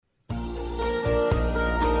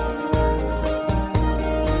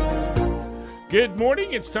Good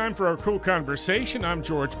morning. It's time for our KOOL Konversation. I'm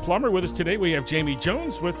George Plummer. With us today, we have Jamie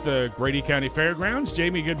Jones with the Grady County Fairgrounds.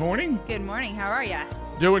 Jamie, good morning. Good morning. How are ya?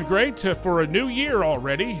 Doing great for a new year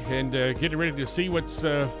already, and getting ready to see what's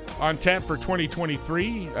on tap for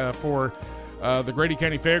 2023 for the Grady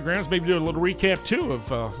County Fairgrounds. Maybe do a little recap, too, of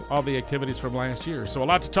all the activities from last year. So a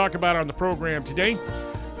lot to talk about on the program today.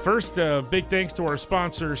 First, big thanks to our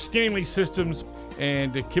sponsor, Stanley Systems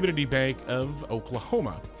and Community Bank of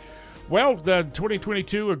Oklahoma. Well,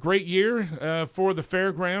 2022, a great year for the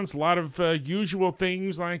fairgrounds. A lot of usual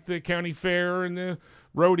things like the county fair and the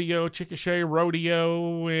rodeo, Chickasha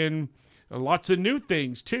rodeo, and lots of new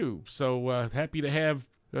things, too. So happy to have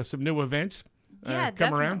some new events come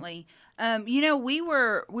definitely. around. We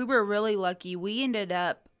were really lucky. We ended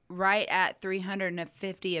up right at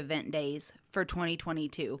 350 event days for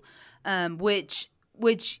 2022,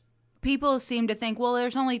 which people seem to think, well,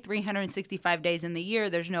 there's only 365 days in the year.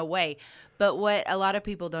 There's no way. But what a lot of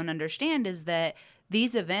people don't understand is that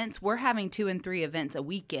these events, we're having 2 and 3 events a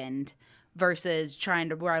weekend versus trying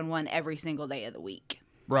to run one every single day of the week.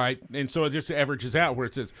 Right. And so it just averages out where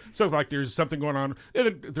it says, like there's something going on.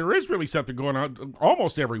 There is really something going on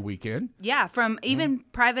almost every weekend. Yeah, from even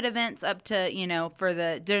private events up to, for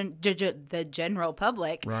the general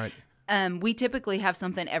public. Right. We typically have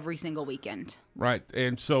something every single weekend. Right.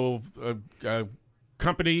 And so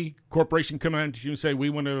corporation come out to you and say, we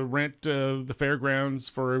want to rent the fairgrounds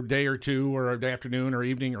for a day or two or an afternoon or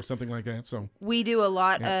evening or something like that. So we do a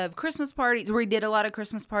lot of Christmas parties. We did a lot of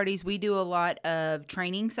Christmas parties. We do a lot of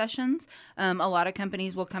training sessions. A lot of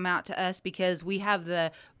companies will come out to us because we have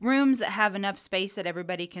the rooms that have enough space that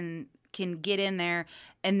everybody can get in there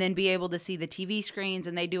and then be able to see the TV screens,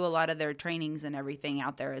 and they do a lot of their trainings and everything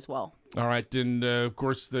out there as well. All right. And, of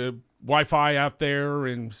course, the Wi-Fi out there,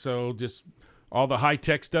 and so just all the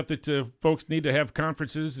high-tech stuff that folks need to have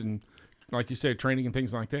conferences and, like you said, training and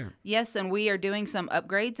things like that. Yes, and we are doing some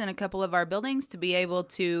upgrades in a couple of our buildings to be able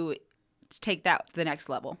to take that to the next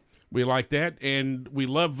level. We like that, and we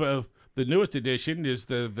love the newest addition is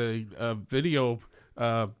the video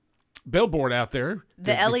billboard out there.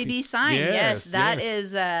 The LED sign, yes. That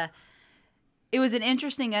is, it was an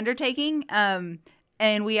interesting undertaking,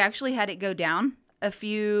 and we actually had it go down a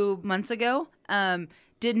few months ago.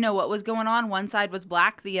 Didn't know what was going on. One side was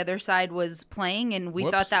black, the other side was playing, and we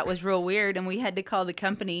thought that was real weird, and we had to call the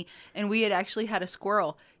company, and we had actually had a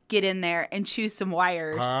squirrel get in there and chew some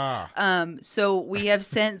wires. So we have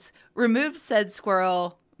since removed said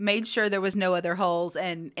squirrel, made sure there was no other holes,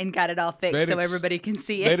 and got it all fixed so everybody can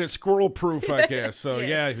see it. Made it squirrel-proof, I guess. So,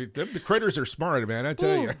 yes. Yeah, the critters are smart, man, I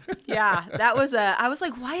tell you. Yeah, that was I was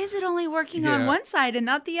like, why is it only working on one side and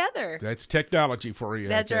not the other? That's technology for you.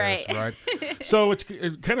 That's right. So it's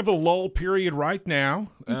kind of a lull period right now,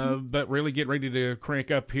 but really get ready to crank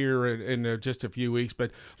up here in just a few weeks. But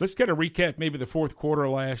let's kind of recap maybe the fourth quarter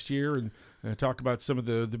last year and talk about some of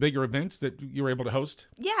the bigger events that you were able to host.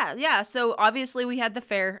 Yeah. So obviously we had the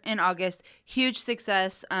fair in August. Huge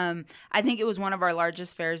success. I think it was one of our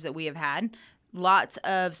largest fairs that we have had. Lots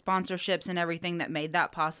of sponsorships and everything that made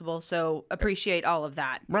that possible. So appreciate all of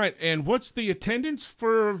that. Right. And what's the attendance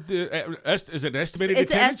for the is it estimated attendance?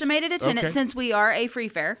 It's an estimated attendance since we are a free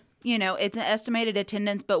fair. It's an estimated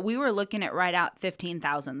attendance, but we were looking at right out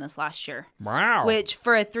 15,000 this last year. Wow. Which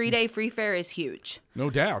for a 3-day free fair is huge. No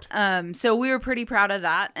doubt. So we were pretty proud of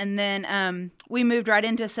that. And then we moved right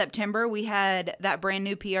into September. We had that brand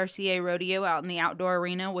new PRCA rodeo out in the outdoor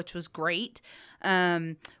arena, which was great.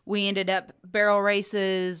 We ended up barrel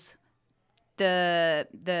races,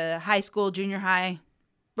 the high school, junior high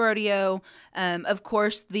rodeo. Of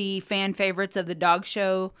course, the fan favorites of the dog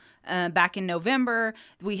show. Back in November,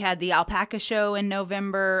 we had the alpaca show in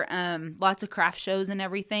November, lots of craft shows and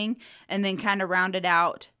everything, and then kind of rounded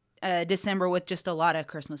out December with just a lot of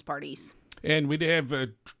Christmas parties. And we did have a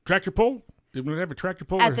tractor pull. Did we have a tractor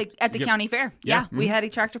pull? At the county fair. Yeah. We had a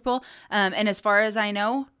tractor pull. And as far as I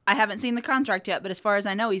know, I haven't seen the contract yet, but as far as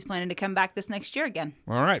I know, he's planning to come back this next year again.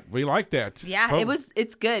 All right. We like that. Yeah,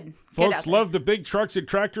 it's good. Folks love the big trucks and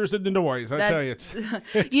tractors and the noise. I tell you, it's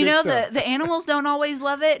the animals don't always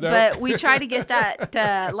love it, but we try to get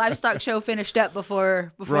that livestock show finished up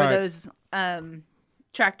before those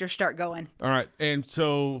tractors start going. All right. And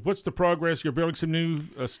so what's the progress? You're building some new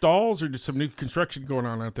stalls or just some new construction going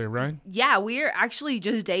on out there, right? Yeah, we're actually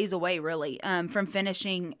just days away, really, from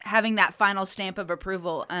having that final stamp of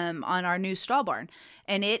approval on our new stall barn.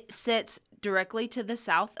 And it sits directly to the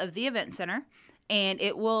south of the event center, and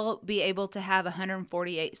it will be able to have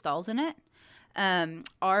 148 stalls in it.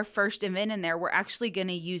 Our first event in there, we're actually going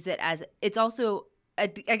to use it as, it's also, a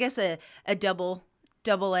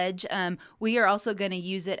double edge. We are also going to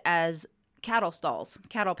use it as cattle stalls,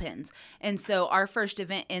 cattle pens. And so our first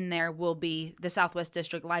event in there will be the Southwest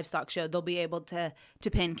District Livestock Show. They'll be able to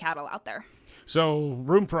pen cattle out there. So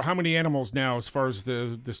room for how many animals now as far as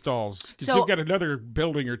the stalls? Because you've got another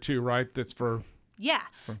building or two, right, that's for... Yeah.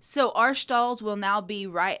 So our stalls will now be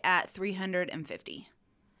right at 350.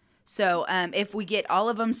 So if we get all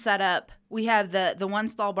of them set up, we have the one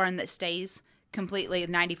stall barn that stays completely,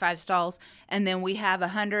 95 stalls, and then we have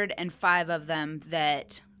 105 of them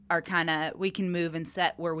that are kind of, we can move and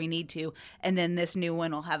set where we need to, and then this new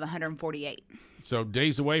one will have 148. So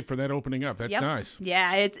days away for that opening up. That's nice.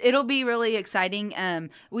 Yeah, it'll be really exciting.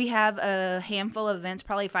 We have a handful of events,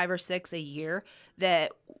 probably 5 or 6 a year,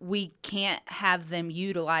 that we can't have them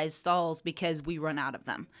utilize stalls because we run out of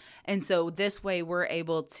them. And so this way we're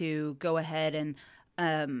able to go ahead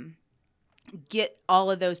and get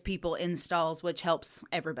all of those people in stalls, which helps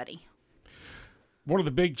everybody. One of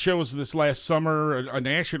the big shows this last summer, a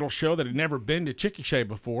national show that had never been to Chickasha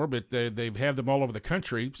before, but they've had them all over the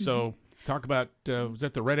country. So talk about, was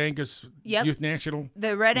that the Red Angus Youth National?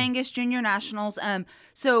 The Red Angus Junior Nationals.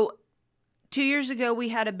 So 2 years ago, we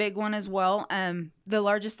had a big one as well, the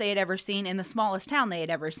largest they had ever seen in the smallest town they had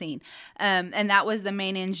ever seen. And that was the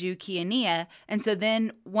Main Anjou Kiania. And so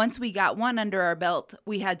then once we got one under our belt,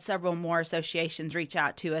 we had several more associations reach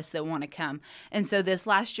out to us that want to come. And so this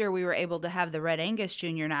last year, we were able to have the Red Angus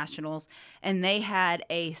Junior Nationals, and they had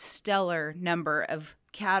a stellar number of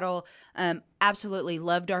cattle. Absolutely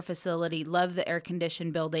loved our facility, loved the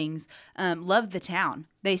air-conditioned buildings, loved the town.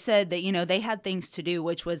 They said that, you know, they had things to do,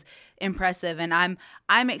 which was impressive. And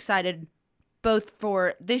I'm excited both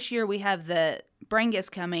for this year. We have the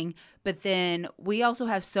Brangus coming, but then we also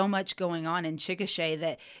have so much going on in Chickasha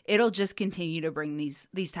that it'll just continue to bring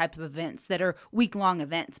these type of events that are week-long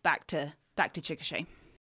events back to Chickasha.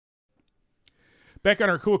 Back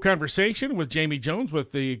on our KOOL Konversation with Jamie Jones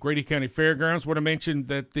with the Grady County Fairgrounds. Want to mention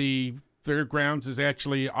that the Fairgrounds is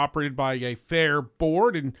actually operated by a fair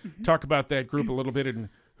board, and talk about that group a little bit and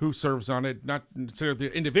who serves on it, not necessarily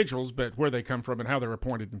the individuals, but where they come from and how they're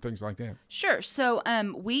appointed and things like that. Sure. So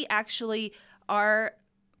we actually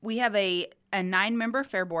we have a 9-member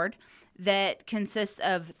fair board that consists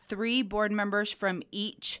of 3 board members from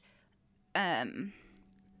each of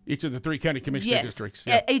the 3 county commissioner districts.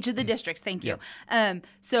 Yeah. Each of the districts. Thank you. Yeah.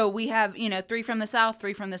 So we have, 3 from the south,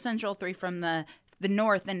 3 from the central, 3 from the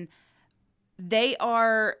north, and they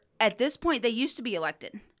are, at this point, they used to be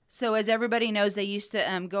elected. So as everybody knows, they used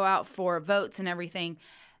to go out for votes and everything.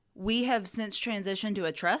 We have since transitioned to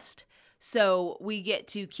a trust, so we get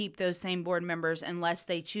to keep those same board members unless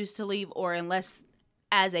they choose to leave, or unless,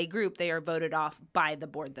 as a group, they are voted off by the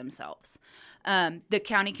board themselves. The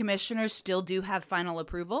county commissioners still do have final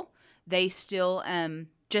approval. They still,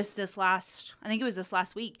 just this last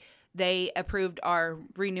week, they approved our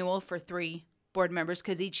renewal for 3 board members,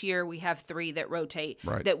 because each year we have 3 that rotate.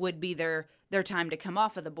 Right. That would be their time to come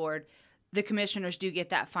off of the board. The commissioners do get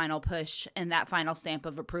that final push and that final stamp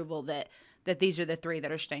of approval that these are the 3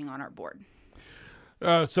 that are staying on our board.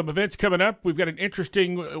 Some events coming up. We've got an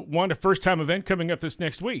interesting one, a first-time event coming up this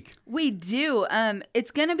next week. We do.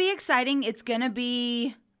 It's going to be exciting. It's going to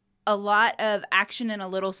be a lot of action in a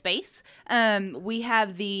little space. We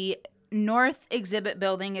have the North Exhibit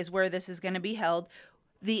Building is where this is going to be held.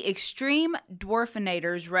 The Extreme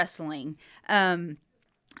Dwarfinators Wrestling.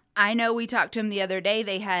 I know we talked to them the other day.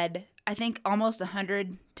 They had, I think, almost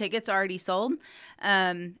 100 tickets already sold.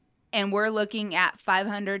 And we're looking at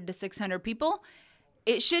 500 to 600 people.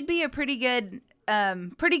 It should be a pretty good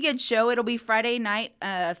show. It'll be Friday night,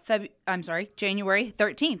 January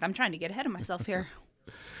 13th. I'm trying to get ahead of myself here.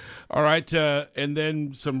 All right, and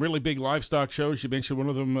then some really big livestock shows. You mentioned one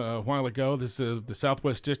of them a while ago. This the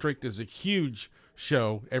Southwest District is a huge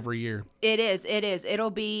show every year. It is.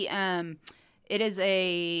 It'll be it is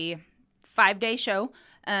a 5-day show.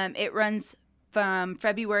 It runs from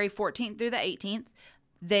February 14th through the 18th.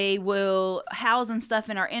 They will house and stuff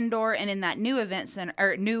in our indoor and in that new event center,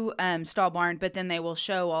 or new stall barn, but then they will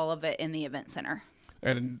show all of it in the event center.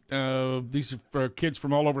 And these are for kids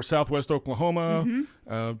from all over Southwest Oklahoma.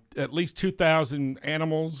 At least 2,000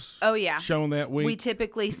 animals. Oh, yeah. Shown that week. We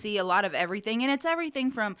typically see a lot of everything, and it's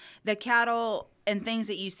everything from the cattle and things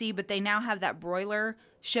that you see, but they now have that broiler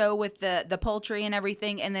show with the poultry and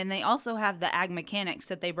everything, and then they also have the ag mechanics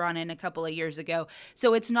that they brought in a couple of years ago.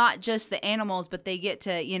 So it's not just the animals, but they get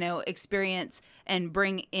to, experience and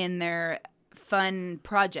bring in their fun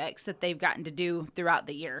projects that they've gotten to do throughout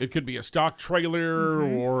the year. It could be a stock trailer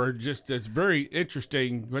or just, it's very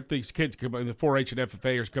interesting what these kids the 4-H and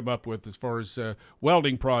FFAers come up with as far as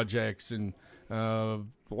welding projects and a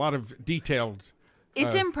lot of detailed.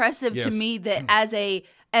 It's impressive to me that as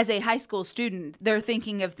as a high school student, they're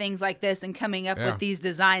thinking of things like this and coming up with these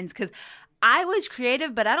designs, because I was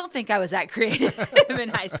creative, but I don't think I was that creative in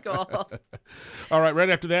high school. All right, right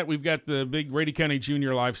after that, we've got the big Grady County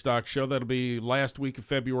Junior Livestock Show. That'll be last week of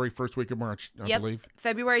February, first week of March, I believe.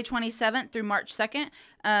 February 27th through March 2nd.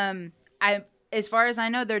 As far as I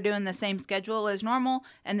know, they're doing the same schedule as normal,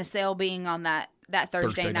 and the sale being on that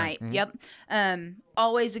Thursday night. Mm-hmm. Yep.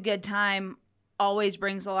 Always a good time. Always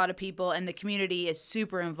brings a lot of people, and the community is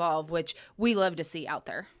super involved, which we love to see out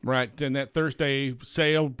there. Right, and that Thursday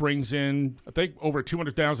sale brings in, I think, over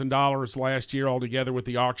 $200,000 last year altogether with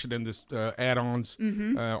the auction and this add-ons,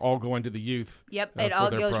 all going to the youth. Yep, it all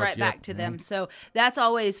goes right back to them. So that's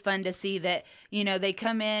always fun to see that, they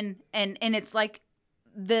come in, and it's like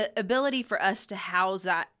the ability for us to house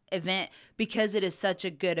that event, because it is such a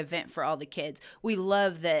good event for all the kids. We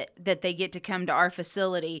love that they get to come to our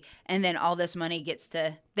facility, and then all this money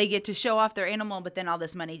they get to show off their animal, but then all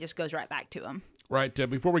this money just goes right back to them. Right.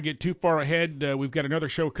 Before we get too far ahead, we've got another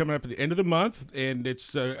show coming up at the end of the month, and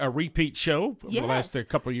it's a repeat show for the last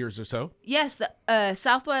couple of years or so. Yes, the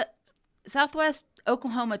Southwest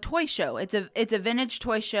Oklahoma Toy Show. It's a vintage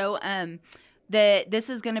toy show. This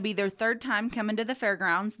is going to be their third time coming to the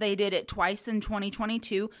fairgrounds. They did it twice in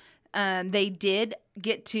 2022. They did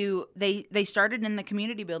get to, they started in the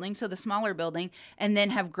community building, so the smaller building, and then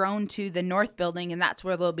have grown to the north building, and that's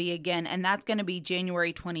where they'll be again, and that's going to be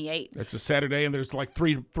January 28th. It's a Saturday, and there's like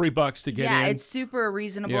 $3 to get in. Yeah, it's super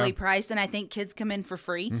reasonably priced, and I think kids come in for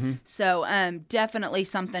free. So definitely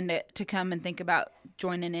something to come and think about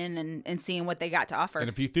joining in and seeing what they got to offer. And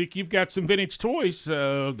if you think you've got some vintage toys,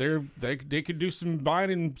 they could do some buying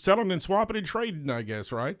and selling and swapping and trading, I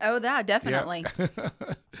guess, right? Oh, that definitely.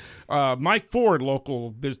 Yeah. Mike Ford,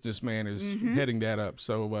 local businessman, is heading that up,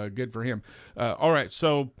 so good for him. All right,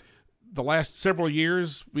 so the last several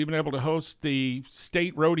years, we've been able to host the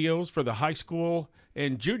state rodeos for the high school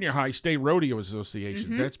and junior high state rodeo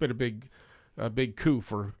associations. That's been a big coup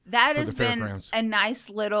for that for has the been fairgrounds. A nice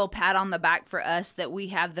little pat on the back for us that we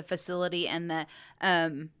have the facility and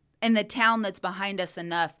the town that's behind us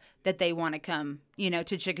enough that they want to come, to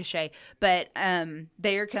Chickasha. But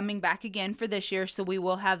they are coming back again for this year, so we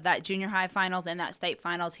will have that junior high finals and that state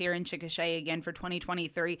finals here in Chickasha again for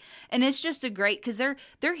 2023. And it's just a great, because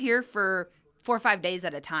they're here for 4 or 5 days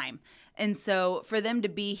at a time, and so for them to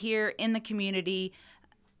be here in the community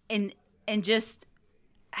and just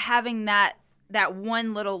having that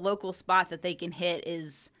one little local spot that they can hit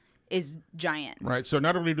is giant. Right. So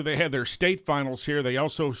not only do they have their state finals here, they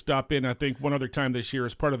also stop in, I think, one other time this year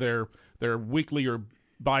as part of their weekly or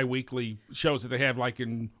bi-weekly shows that they have, like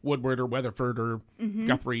in Woodward or Weatherford or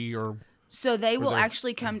Guthrie or... So they will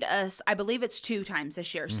actually come to us, I believe it's 2 times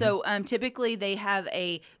this year. So typically they have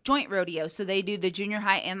a joint rodeo. So they do the junior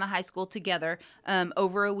high and the high school together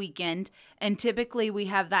over a weekend. And typically we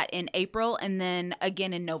have that in April and then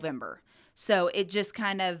again in November. So it just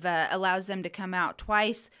kind of allows them to come out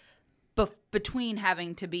twice between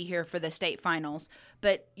having to be here for the state finals.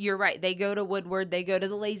 But you're right. They go to Woodward. They go to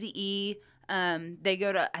the Lazy E. They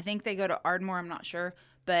go to Ardmore. I'm not sure.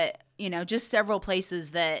 But, just several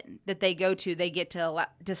places that they go to, they get to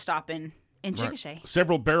stop in Chickasha. Right.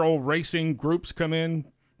 Several barrel racing groups come in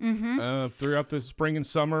throughout the spring and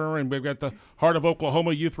summer, and we've got the Heart of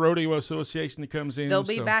Oklahoma Youth Rodeo Association that comes in. They'll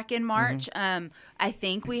be back in March. I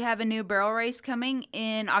think we have a new barrel race coming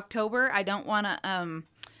in October. I don't want to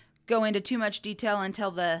go into too much detail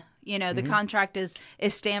until the contract is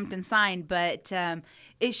stamped and signed, but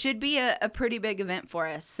it should be a pretty big event for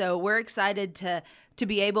us. So we're excited to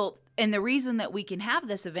be able, and the reason that we can have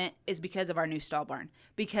this event is because of our new stall barn.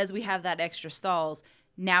 Because we have that extra stalls,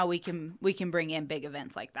 now we can bring in big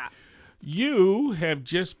events like that. You have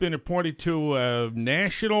just been appointed to a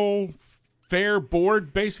national fair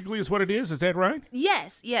board, basically, is what it is. Is that right?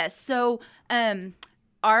 Yes. So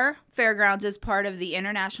our fairgrounds is part of the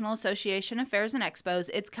International Association of Fairs and Expos.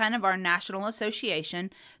 It's kind of our national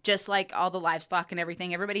association, just like all the livestock and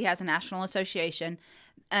everything. Everybody has a national association.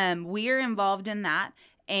 We are involved in that,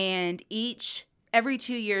 and every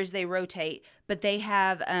 2 years they rotate, but they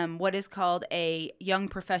have what is called a Young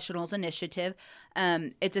Professionals Initiative.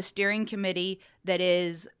 It's a steering committee that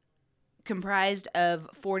is comprised of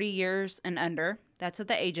 40 years and under. That's what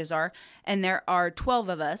the ages are, and there are 12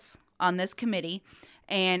 of us on this committee.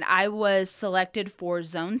 And I was selected for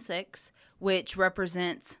Zone 6, which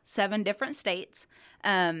represents 7 different states,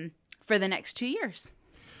 for the next 2 years.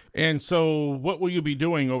 And so what will you be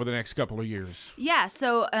doing over the next couple of years? Yeah,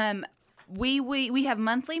 so we have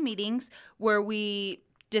monthly meetings where we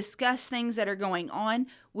discuss things that are going on.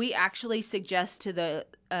 We actually suggest to the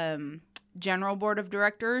general board of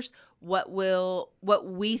directors what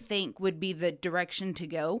we think would be the direction to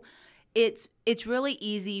go. It's really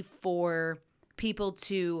easy for people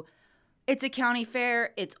to, it's a county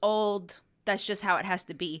fair, it's old, that's just how it has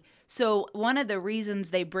to be. So one of the reasons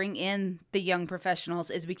they bring in the young professionals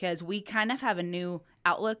is because we kind of have a new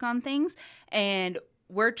outlook on things, and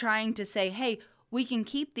we're trying to say, hey, we can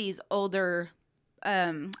keep these older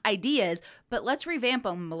ideas, but let's revamp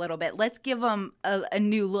them a little bit. Let's give them a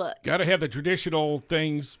new look. Got to have the traditional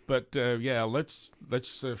things, but let's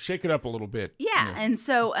shake it up a little bit. Yeah, and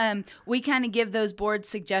so we kind of give those board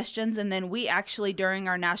suggestions, and then we actually, during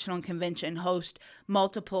our national convention, host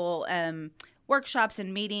multiple workshops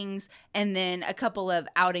and meetings, and then a couple of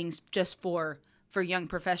outings just for young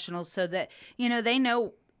professionals, so that they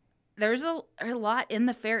know there's a lot in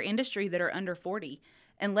the fair industry that are under 40.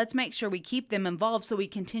 And let's make sure we keep them involved so we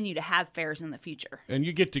continue to have fairs in the future. And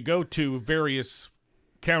you get to go to various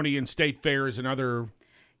county and state fairs and other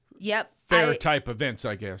fair-type events,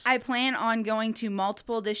 I guess. I plan on going to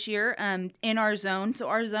multiple this year in our zone. So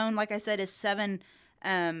our zone, like I said, is seven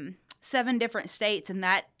different states, and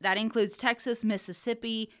that includes Texas,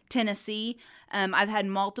 Mississippi, Tennessee. I've had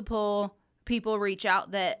multiple people reach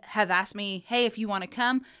out that have asked me, hey, if you want to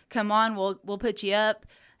come on, we'll put you up.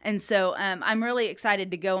 And so I'm really excited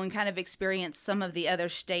to go and kind of experience some of the other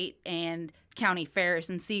state and county fairs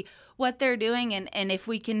and see what they're doing, and if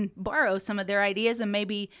we can borrow some of their ideas and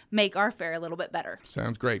maybe make our fair a little bit better.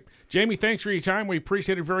 Sounds great. Jamie, thanks for your time. We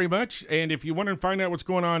appreciate it very much. And if you want to find out what's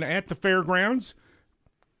going on at the fairgrounds,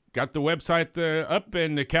 got the website up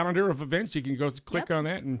and the calendar of events. You can go click on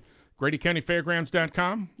that and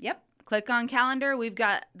GradyCountyFairgrounds.com. Yep. Click on calendar. We've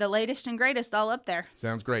got the latest and greatest all up there.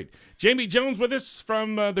 Sounds great. Jamie Jones with us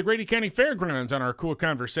from the Grady County Fairgrounds on our KOOL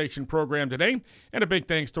Konversation program today. And a big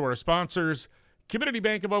thanks to our sponsors, Community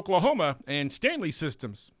Bank of Oklahoma and Stanley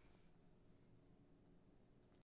Systems.